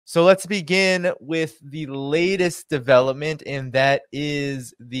So let's begin with the latest development, and that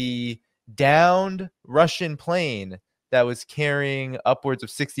is the downed Russian plane that was carrying upwards of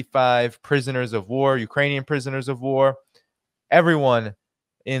 65 prisoners of war, Ukrainian prisoners of war. Everyone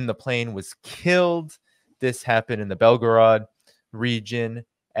in the plane was killed. This happened in the Belgorod region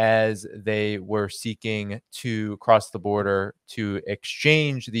as they were seeking to cross the border to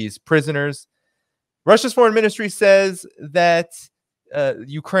exchange these prisoners. Russia's foreign ministry says that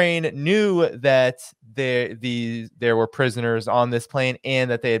Ukraine knew that there were prisoners on this plane and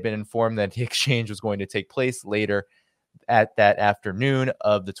that they had been informed that the exchange was going to take place later at that afternoon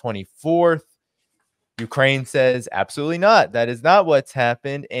of the 24th. Ukraine says absolutely not. That is not what's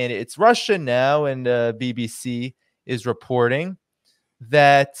happened. And it's Russia now, and BBC is reporting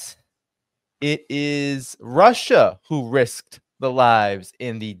that it is Russia who risked the lives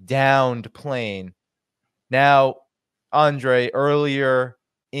in the downed plane. Now, Andrei, earlier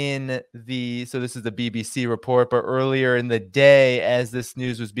in so this is the BBC report, but earlier in the day, as this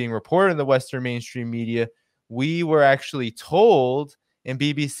news was being reported in the Western mainstream media, we were actually told, and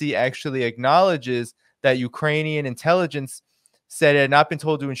BBC actually acknowledges, that Ukrainian intelligence said it had not been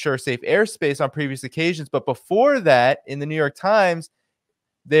told to ensure safe airspace on previous occasions. But before that, in the New York Times,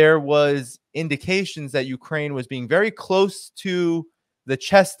 there was indications that Ukraine was being very close to the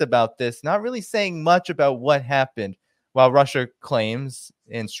chest about this, not really saying much about what happened, while Russia claims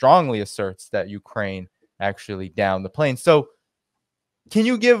and strongly asserts that Ukraine actually downed the plane. So can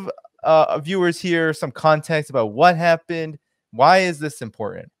you give viewers here some context about what happened? Why is this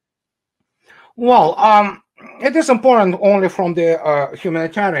important? Well, it is important only from the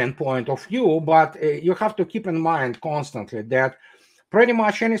humanitarian point of view, but you have to keep in mind constantly that pretty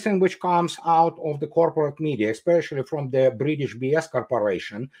much anything which comes out of the corporate media, especially from the British BS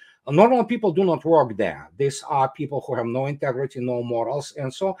Corporation, normal people do not work there. These are people who have no integrity, no morals,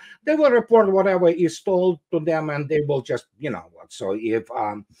 and so they will report whatever is told to them, and they will just, what. So if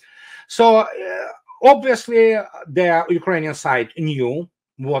obviously the Ukrainian side knew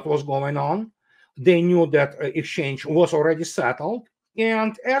what was going on. They knew that exchange was already settled.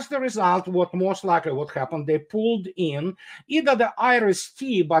 And as the result, what most likely would happen, they pulled in either the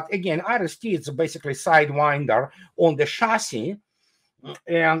Iris-T, but again, Iris-T is basically sidewinder on the chassis,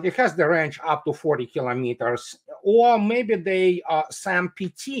 and it has the range up to 40 kilometers, or maybe they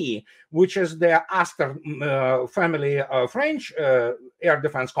SAM-PT, which is the Aster family French air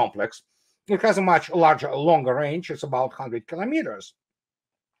defense complex. It has a much larger, longer range. It's about 100 kilometers.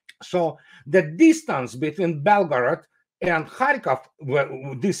 So the distance between Belgorod and Kharkov,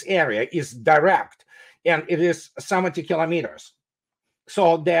 this area, is direct, and it is 70 kilometers.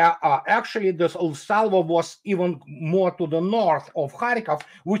 So there actually the salvo was even more to the north of Kharkov,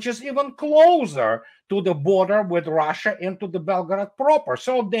 which is even closer to the border with Russia and to the Belgorod proper.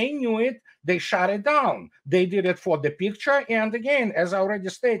 So they knew it, they shut it down. They did it for the picture. And again, as I already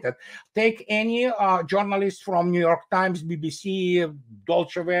stated, take any journalist from New York Times, BBC,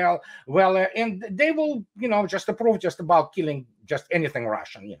 Deutsche Welle, and they will, just approve just about killing just anything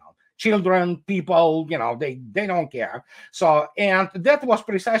Russian, children, people, they don't care. So, and that was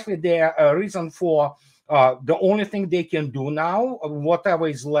precisely the reason for the only thing they can do now, whatever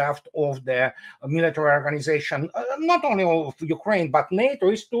is left of the military organization, not only of Ukraine, but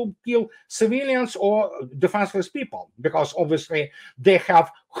NATO, is to kill civilians or defenseless people, because obviously they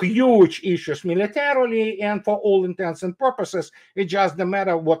have huge issues militarily, and for all intents and purposes, it just no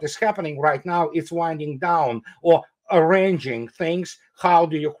matter what is happening right now, it's winding down or arranging things, how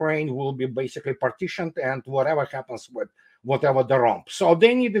the Ukraine will be basically partitioned and whatever happens with whatever the rump. So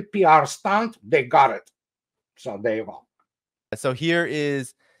they needed PR stunt, they got it. So there you go. So here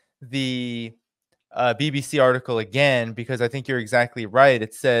is the BBC article again, because I think you're exactly right.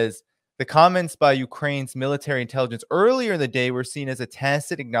 It says, the comments by Ukraine's military intelligence earlier in the day were seen as a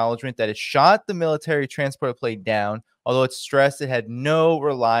tacit acknowledgement that it shot the military transport plane down, although it stressed it had no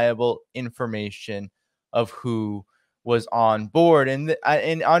reliable information of who was on board. And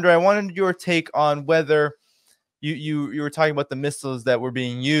Andrei, I wanted your take on whether you were talking about the missiles that were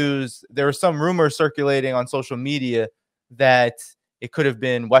being used. There were some rumors circulating on social media that it could have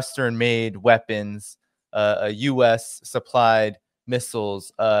been Western-made weapons, U.S. supplied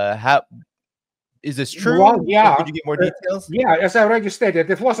missiles. How is this true? Well, yeah. Could you give more details? Yeah, as I already stated,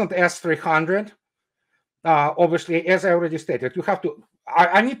 it wasn't S-300. obviously, as I already stated, you have to.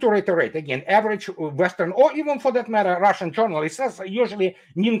 I need to reiterate again: average Western, or even for that matter, Russian journalists, that's usually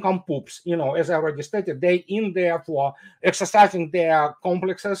nincompoops. As I already stated, they in there for exercising their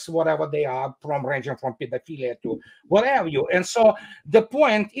complexes, whatever they are, from ranging from pedophilia to whatever you. And so the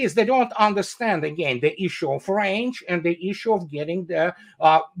point is, they don't understand again the issue of range and the issue of getting there.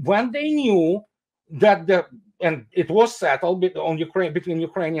 When they knew that and it was settled between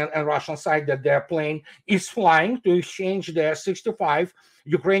Ukrainian and Russian side that their plane is flying to exchange their 65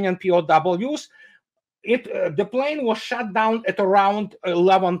 Ukrainian POWs. The plane was shut down at around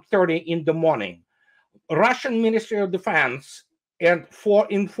 11:30 in the morning. Russian Ministry of Defense in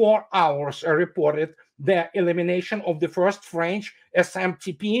 4 hours reported the elimination of the first French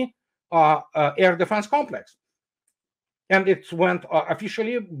SMTP air defense complex. And it went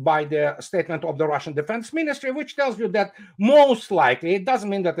officially by the statement of the Russian Defense Ministry, which tells you that most likely, it doesn't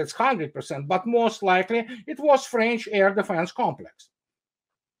mean that it's 100%, but most likely it was French air defense complex,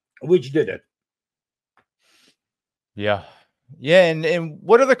 which did it. Yeah. Yeah. And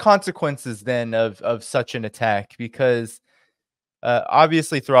what are the consequences then of such an attack? Because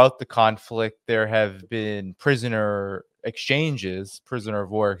obviously throughout the conflict, there have been prisoner of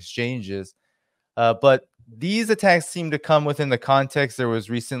war exchanges. But these attacks seem to come within the context. There was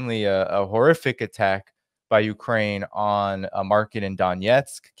recently a horrific attack by Ukraine on a market in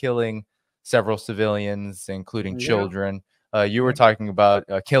Donetsk, killing several civilians, including children. You were talking about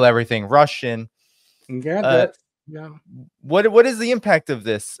kill everything Russian. What is the impact of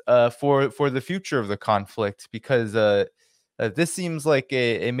this for the future of the conflict? Because this seems like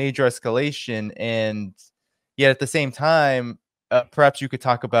a major escalation, and yet at the same time, perhaps you could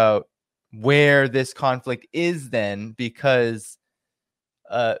talk about where this conflict is then, because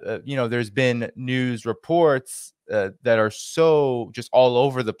there's been news reports that are so just all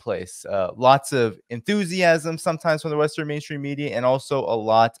over the place. Lots of enthusiasm sometimes from the Western mainstream media, and also a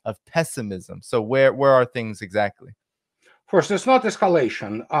lot of pessimism. So where are things exactly? First, it's not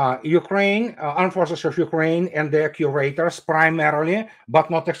escalation. Ukraine, armed forces of Ukraine and their curators primarily, but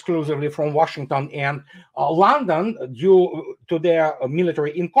not exclusively from Washington and London, due to their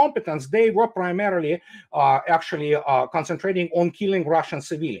military incompetence, they were primarily actually concentrating on killing Russian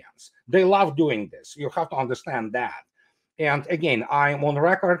civilians. They love doing this. You have to understand that. And again, I'm on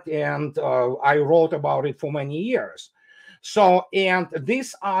record and I wrote about it for many years. So, and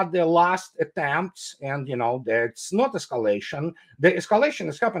these are the last attempts, and that's not escalation. The escalation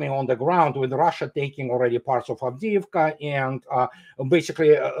is happening on the ground, with Russia taking already parts of Avdiivka and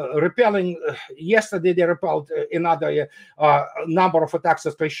basically repelling. Yesterday they repelled another number of attacks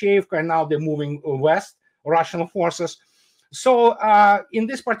at Klishchiivka, and now they're moving west, Russian forces. So in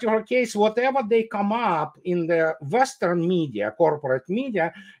this particular case, whatever they come up in the Western media, corporate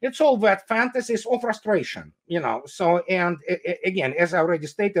media, it's all that fantasies or frustration, So, and again, as I already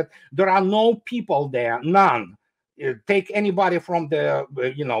stated, there are no people there, none. Take anybody from the,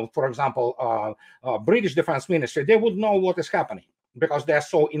 for example, British Defense Ministry, they would know what is happening, because they're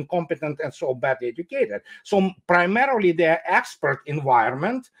so incompetent and so badly educated. So primarily their expert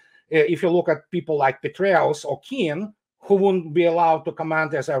environment, if you look at people like Petraeus or Keane, who wouldn't be allowed to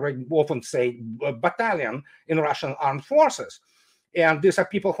command, as I often say, a battalion in Russian armed forces. And these are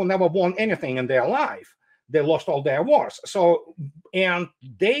people who never won anything in their life. They lost all their wars. So, and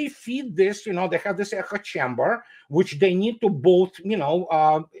they feed this, they have this echo chamber, which they need to both,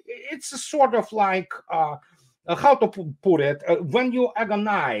 it's a sort of like, how to put it, when you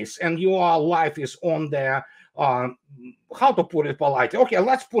agonize and your life is on there, how to put it politely? Okay,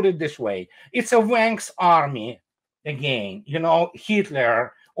 let's put it this way. It's a Wang's army. Again,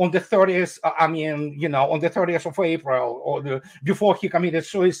 Hitler on the 30th, on the 30th of April, or before he committed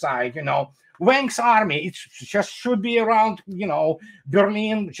suicide, Wang's army, it just should be around,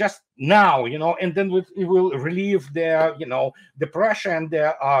 Berlin just now, and then it will relieve their, depression,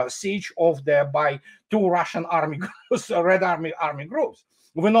 the siege of by two Russian army groups, Red Army groups.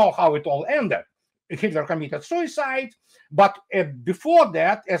 We know how it all ended. Hitler committed suicide, but before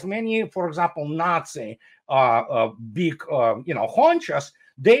that, as many, for example, Nazi big, honchos,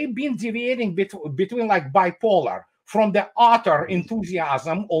 they've been deviating between like bipolar, from the utter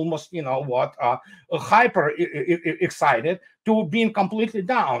enthusiasm, almost, hyper excited, to being completely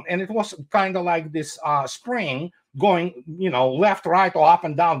down. And it was kind of like this spring going, left, right, or up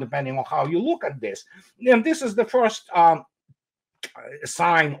and down, depending on how you look at this. And this is the first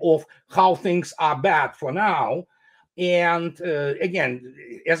sign of how things are bad for now. And again,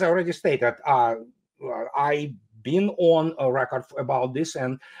 as I already stated, I've been on a record about this,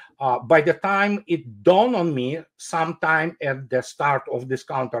 and by the time it dawned on me, sometime at the start of this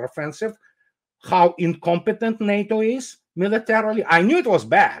counteroffensive, how incompetent NATO is militarily. I knew it was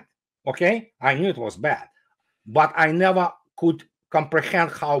bad. Okay, I knew it was bad, but I never could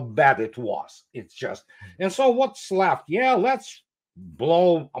comprehend how bad it was. It's just, and so what's left? Yeah, let's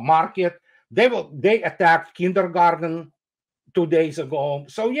blow a market. They attacked kindergarten 2 days ago.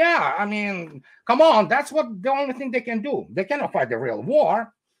 So yeah, I mean, come on, that's what the only thing they can do. They cannot fight the real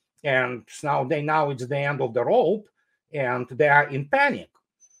war, and now it's the end of the rope, and they are in panic.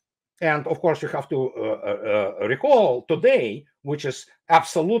 And of course, you have to recall today, which is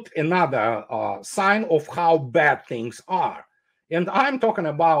absolute another sign of how bad things are. And I'm talking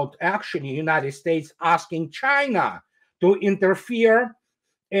about actually United States asking China to interfere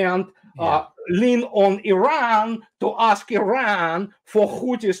and lean on Iran to ask Iran for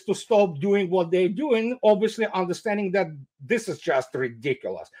Houthis to stop doing what they're doing, obviously understanding that this is just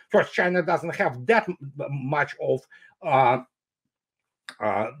ridiculous. First, China doesn't have that much of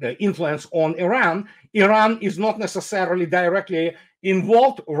the influence on Iran. Iran is not necessarily directly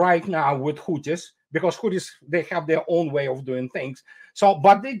involved right now with Houthis, because Houthis, they have their own way of doing things. So,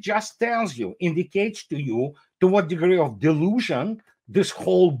 but it just tells you, indicates to you to what degree of delusion this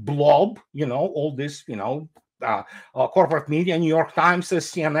whole blob, all this, corporate media, New York Times,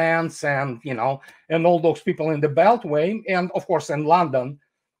 CNNs, and all those people in the Beltway, and of course in London,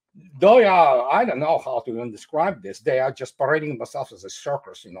 though I don't know how to even describe this. They are just parading themselves as a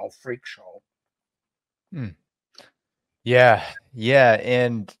circus, freak show. Yeah,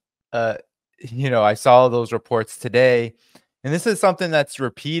 and I saw those reports today, and this is something that's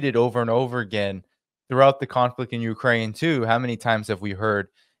repeated over and over again throughout the conflict in Ukraine too. How many times have we heard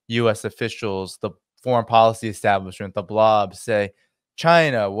U.S. officials, the foreign policy establishment, the blob, say,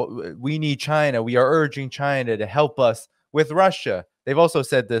 China, we need China. We are urging China to help us with Russia. They've also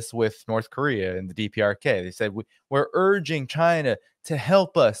said this with North Korea and the DPRK. They said, we're urging China to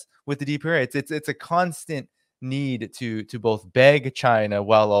help us with the DPRK. It's a constant need to both beg China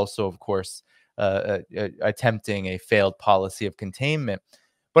while also, of course, attempting a failed policy of containment.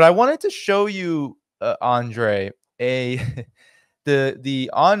 But I wanted to show you, Andrei, the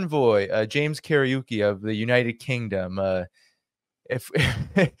envoy, James Kariuki of the United Kingdom. I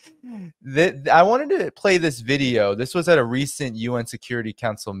wanted to play this video. This was at a recent UN Security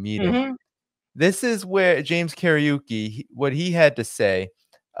Council meeting. This is where James Kariuki, what he had to say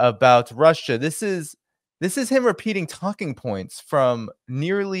about Russia. This is him repeating talking points from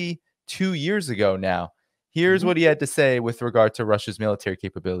nearly 2 years ago now. Here's what he had to say with regard to Russia's military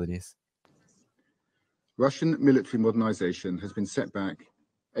capabilities. Russian military modernization has been set back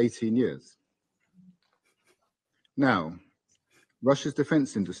 18 years. Now, Russia's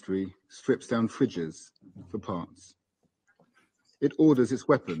defense industry strips down fridges for parts. It orders its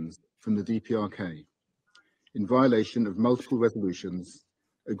weapons from the DPRK in violation of multiple resolutions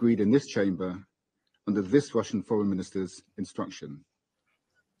agreed in this chamber under this Russian foreign minister's instruction.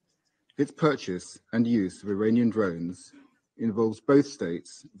 Its purchase and use of Iranian drones involves both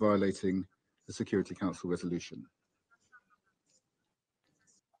states violating the Security Council resolution.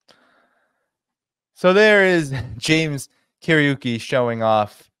 So there is James Kariuki showing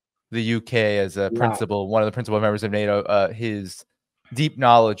off the UK as a principal, one of the principal members of NATO, his deep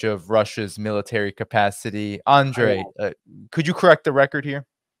knowledge of Russia's military capacity. Andrei, could you correct the record here?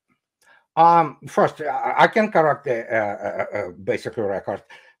 First, I can correct the basic record.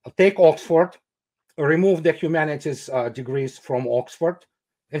 Take Oxford, remove the humanities degrees from Oxford,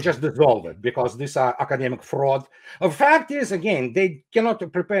 and just dissolve it, because these are academic fraud. The fact is, again, they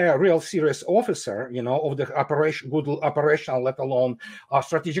cannot prepare a real serious officer, of the good operational, let alone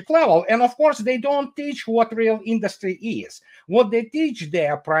strategic level. And of course, they don't teach what real industry is. What they teach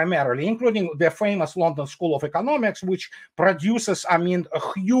there primarily, including the famous London School of Economics, which produces, a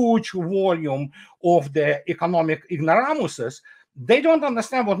huge volume of the economic ignoramuses, they don't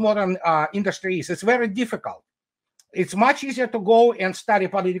understand what modern industry is. It's very difficult. It's much easier to go and study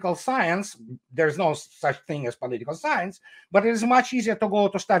political science. There's no such thing as political science, but it is much easier to go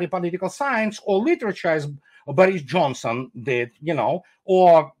to study political science or literature, as Boris Johnson did,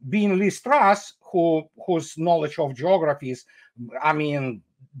 or being Lee Strauss, whose knowledge of geography is,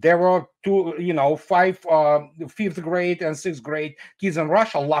 there were fifth grade and sixth grade kids in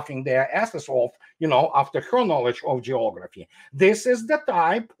Russia laughing their asses off, after her knowledge of geography. This is the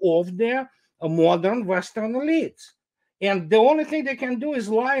type of the modern Western elites. And the only thing they can do is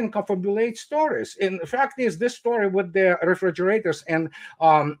lie and confabulate stories. And the fact is, this story with the refrigerators and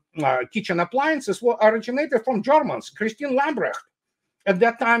kitchen appliances originated from Germans, Christine Lambrecht, at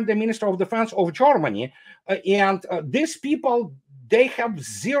that time the Minister of Defense of Germany. And these people, they have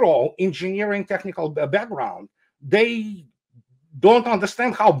zero engineering technical background. They don't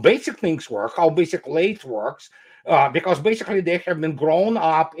understand how basic things work, how basic late works, because basically they have been grown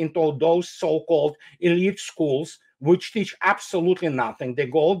up into those so-called elite schools which teach absolutely nothing. They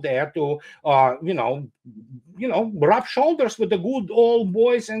go there to rub shoulders with the good old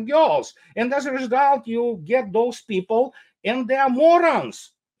boys and girls, and as a result you get those people, and they are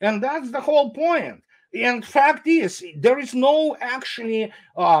morons, and that's the whole point. And fact is, there is no actually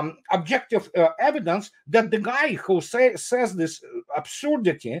objective evidence that the guy who says this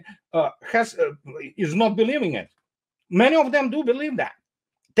absurdity is not believing it. Many of them do believe that.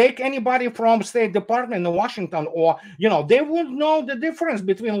 Take anybody from State Department in Washington, or they wouldn't know the difference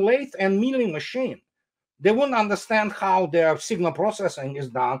between lathe and milling machine. They wouldn't understand how their signal processing is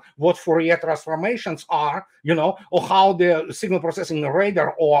done, what Fourier transformations are, or how the signal processing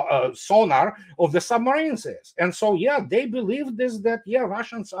radar or sonar of the submarines is. And so, yeah, they believe this, that, yeah,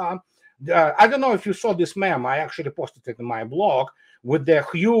 Russians are, I don't know if you saw this meme, I actually posted it in my blog, with the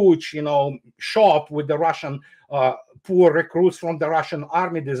huge, shop with the Russian poor recruits from the Russian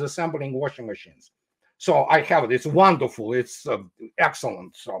army disassembling washing machines. So I have it. It's wonderful. It's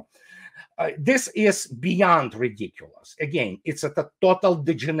excellent. So this is beyond ridiculous. Again, it's a total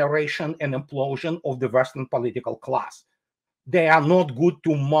degeneration and implosion of the Western political class. They are not good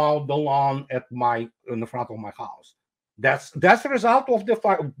to mow the lawn in the front of my house. That's the result of the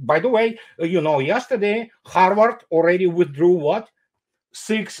fact. By the way, yesterday Harvard already withdrew what?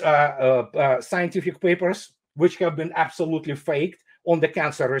 6 scientific papers which have been absolutely faked on the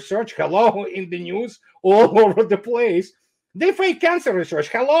cancer research. Hello, in the news all over the place. They fake cancer research.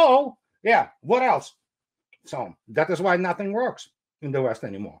 Hello. Yeah, what else? So that is why nothing works in the West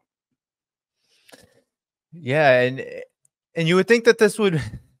anymore. Yeah, and you would think that this would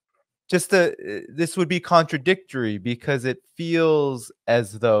this would be contradictory, because it feels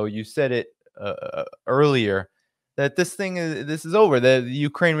as though, you said it earlier, that this is over, that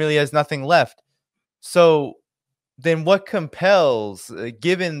Ukraine really has nothing left. So then what compels,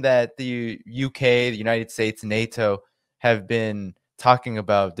 given that the UK, the United States, NATO have been talking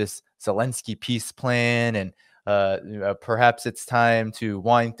about this Zelensky peace plan, and perhaps it's time to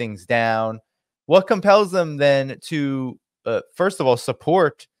wind things down, what compels them then to, first of all,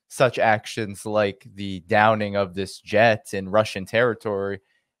 support such actions like the downing of this jet in Russian territory,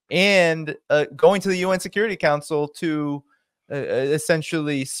 and going to the UN Security Council to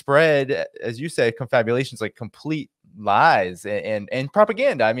essentially spread, as you say, confabulations, like complete lies and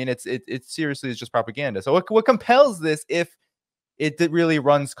propaganda? I mean, it seriously is just propaganda. So what compels this, if it really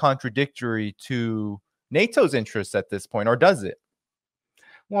runs contradictory to NATO's interests at this point, or does it?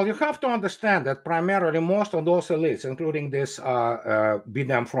 Well, you have to understand that primarily most of those elites, including this, be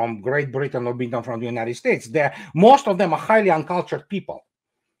them from Great Britain or be them from the United States, most of them are highly uncultured people.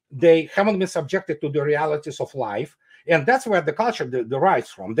 They haven't been subjected to the realities of life. And that's where the culture derives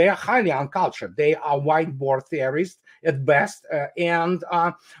from. They are highly uncultured. They are whiteboard theorists at best. And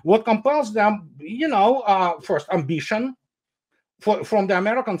what compels them, first, ambition. From the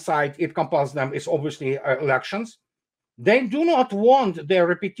American side, it compels them is obviously elections. They do not want the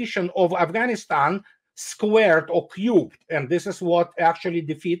repetition of Afghanistan squared or cubed. And this is what actually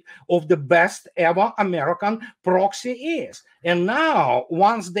defeat of the best ever American proxy is. And now,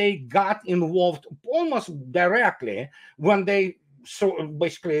 once they got involved almost directly, when they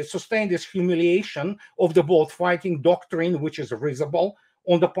basically sustained this humiliation of the both fighting doctrine, which is risible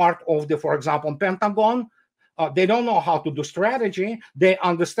on the part of the, for example, Pentagon, they don't know how to do strategy. They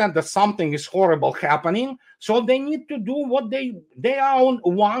understand that something is horrible happening. So they need to do what they are on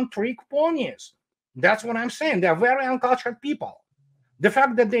one-trick ponies. That's what I'm saying. They're very uncultured people. The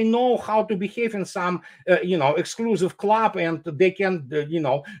fact that they know how to behave in some, exclusive club, and they can,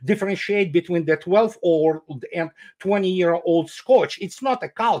 differentiate between the 12-year-old and 20-year-old Scotch, it's not a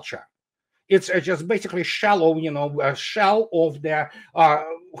culture. It's just basically shallow, a shell of their,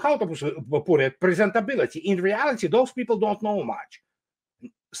 how to put it, presentability. In reality, those people don't know much.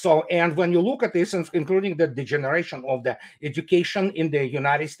 So, and when you look at this, including the degeneration of the education in the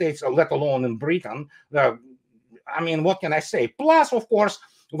United States, let alone in Britain, I mean, what can I say? Plus, of course,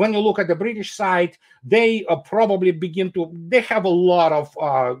 when you look at the British side, they probably they have a lot of,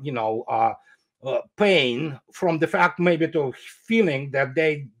 pain from the fact, maybe to feeling that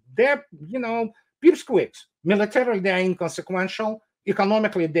they're, pipsqueaks. Militarily, they are inconsequential.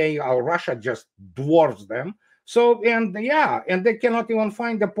 Economically, Russia just dwarfs them. So, and they cannot even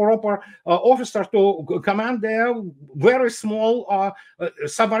find the proper officer to command their very small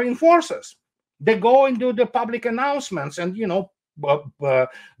submarine forces. They go and do the public announcements and, do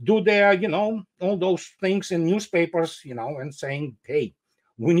their, all those things in newspapers, and saying, hey,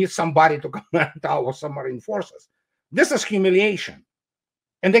 we need somebody to command our submarine forces. This is humiliation.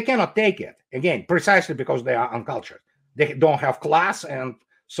 And they cannot take it, again, precisely because they are uncultured. They don't have class, and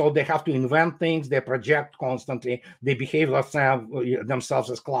so they have to invent things. They project constantly. They behave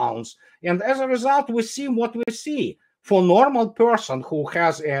themselves as clowns. And as a result, we see what we see. For a normal person who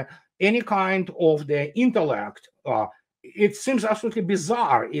has any kind of the intellect, it seems absolutely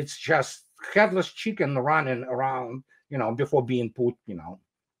bizarre. It's just headless chicken running around, before being put,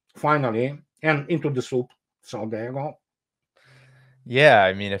 finally, and into the soup. So there you go. Yeah,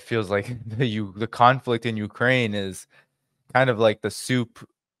 I mean, it feels like the conflict in Ukraine is kind of like the soup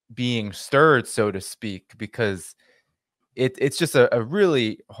being stirred, so to speak, because it's just a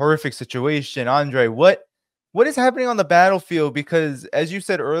really horrific situation. Andrei, what is happening on the battlefield? Because as you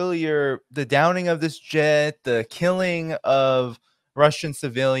said earlier, the downing of this jet, the killing of Russian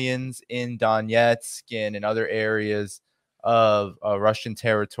civilians in Donetsk and in other areas of Russian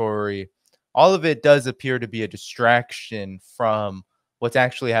territory, all of it does appear to be a distraction from what's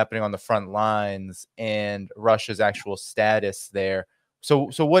actually happening on the front lines and Russia's actual status there. So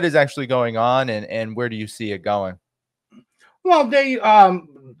what is actually going on, and where do you see it going? Well, they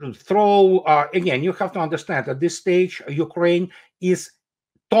throw, again, you have to understand at this stage, Ukraine is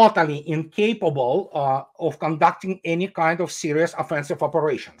totally incapable of conducting any kind of serious offensive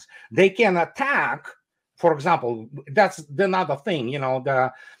operations. They can attack, for example, that's another thing,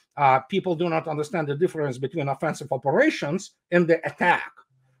 the people do not understand the difference between offensive operations and the attack.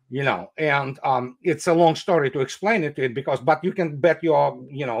 And it's a long story to explain it to it, but you can bet your,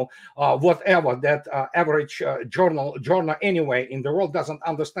 whatever that average journal anyway in the world doesn't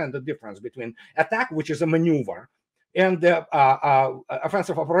understand the difference between attack, which is a maneuver, and the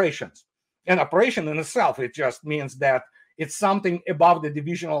offensive operations. An operation in itself, it just means that it's something above the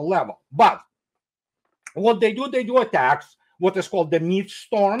divisional level. But what they do attacks, what is called the meat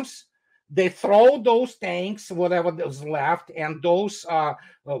storms. They throw those tanks, whatever is left, and those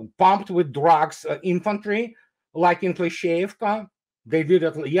pumped with drugs infantry, like in Klishevka. They did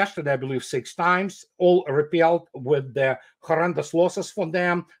it yesterday, I believe, 6 times, all repelled with the horrendous losses for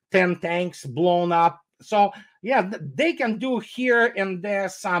them, 10 tanks blown up. So, yeah, they can do here and there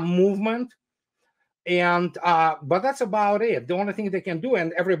some movement. And but that's about it. The only thing they can do,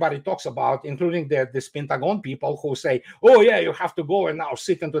 and everybody talks about, including this Pentagon people who say, "Oh yeah, you have to go and now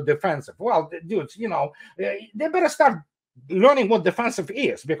sit into defensive." Well, dudes, they better start learning what defensive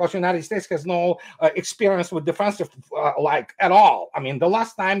is, because the United States has no experience with defensive like at all. I mean, the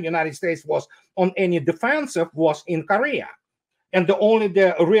last time the United States was on any defensive was in Korea. And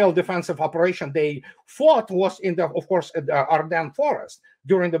the real defensive operation they fought was in of course, the Ardennes Forest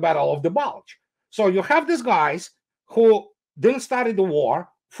during the Battle of the Bulge. So you have these guys who didn't study the war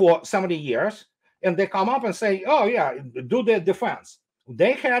for 70 years, and they come up and say, oh, yeah, do the defense.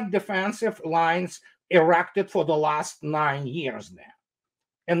 They had defensive lines erected for the last 9 years there.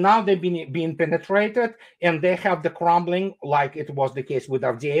 And now they've been being penetrated, and they have the crumbling, like it was the case with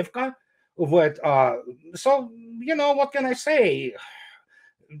Avdiivka. So, what can I say?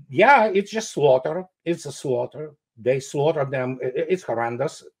 Yeah, it's just slaughter. It's a slaughter. They slaughter them. It's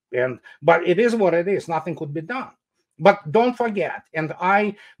horrendous. But it is what it is. Nothing could be done. But don't forget, and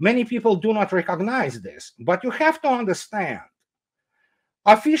many people do not recognize this, but you have to understand.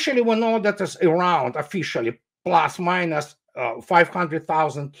 Officially, we know that there's around, officially, plus minus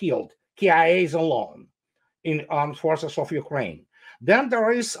 500,000 killed, KIAs alone, in armed forces of Ukraine. Then there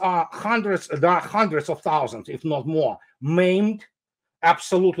are hundreds of thousands, if not more, maimed,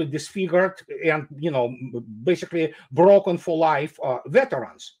 absolutely disfigured, and basically broken for life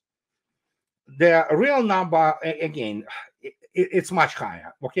veterans. The real number, again, it's much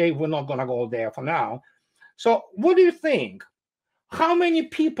higher. Okay, we're not going to go there for now. So what do you think? How many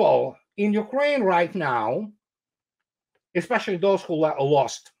people in Ukraine right now, especially those who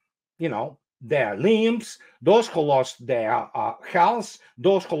lost, their limbs, those who lost their health,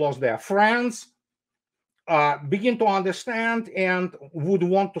 those who lost their friends, begin to understand and would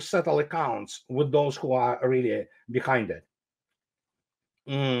want to settle accounts with those who are really behind it?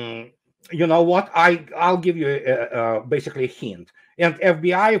 You know what? I'll give you basically a hint. And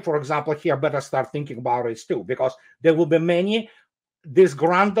FBI, for example, here better start thinking about it too, because there will be many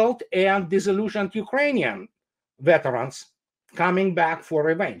disgruntled and disillusioned Ukrainian veterans coming back for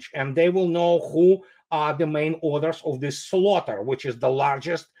revenge, and they will know who are the main authors of this slaughter, which is the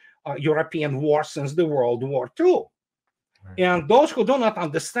largest European war since the World War II. Right. And those who do not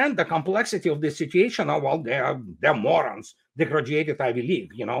understand the complexity of the situation, they're morons. They graduated Ivy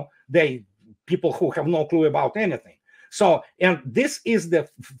League, they people who have no clue about anything. So, and this is the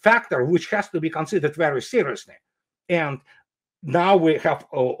factor which has to be considered very seriously. And now we have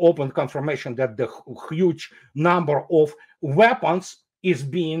open confirmation that the huge number of weapons is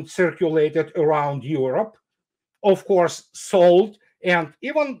being circulated around Europe, of course, sold. And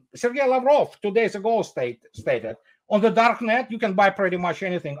even Sergei Lavrov 2 days ago stated, on the dark net, you can buy pretty much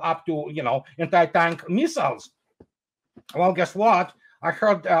anything up to, anti-tank missiles. Well, guess what? I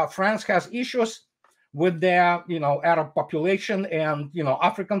heard France has issues with their, Arab population and,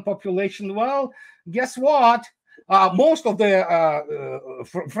 African population. Well, guess what? Most of the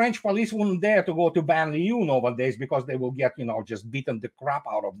French police wouldn't dare to go to Banlieue nowadays because they will get, just beaten the crap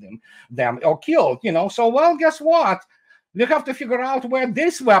out of them or killed, So, well, guess what? We have to figure out where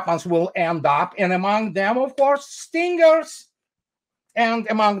these weapons will end up. And among them, of course, Stingers, and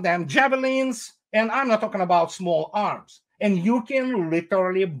among them, javelins. And I'm not talking about small arms. And you can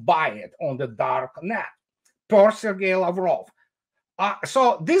literally buy it on the dark net per Sergei Lavrov.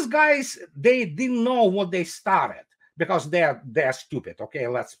 So these guys, they didn't know what they started because they're stupid. Okay,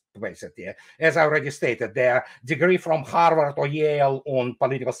 let's face it. Yeah. As I already stated, their degree from Harvard or Yale on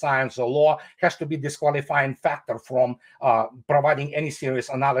political science or law has to be disqualifying factor from providing any serious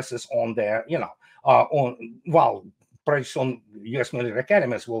analysis on their, pretty soon U.S. military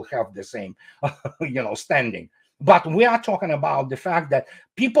academies will have the same, standing. But we are talking about the fact that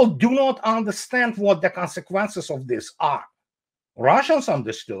people do not understand what the consequences of this are. Russians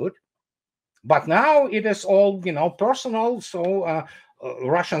understood, but now it is all, personal. So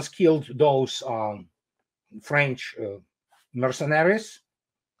Russians killed those French mercenaries,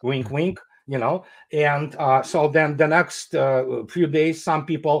 wink, wink, and so then the next few days, some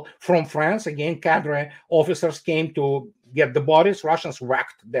people from France, again, cadre officers came to get the bodies. Russians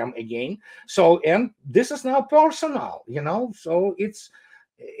wrecked them again. So, and this is now personal, so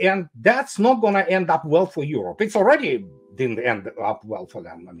and that's not going to end up well for Europe. It's already didn't end up well for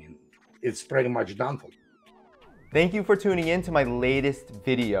them. I mean, it's pretty much done for them. Thank you for tuning in to my latest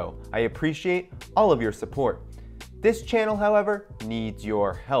video. I appreciate all of your support. This channel, however, needs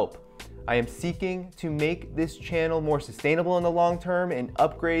your help. I am seeking to make this channel more sustainable in the long term and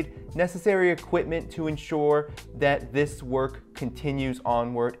upgrade necessary equipment to ensure that this work continues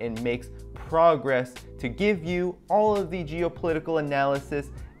onward and makes progress to give you all of the geopolitical analysis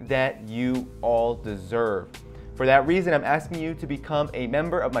that you all deserve. For that reason, I'm asking you to become a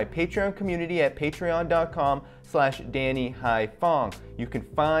member of my Patreon community at patreon.com/DannyDhaiphong. You can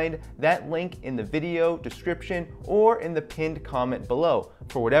find that link in the video description or in the pinned comment below.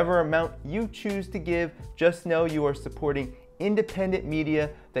 For whatever amount you choose to give, just know you are supporting independent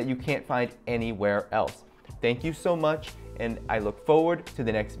media that you can't find anywhere else. Thank you so much, and I look forward to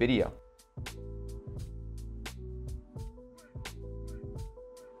the next video.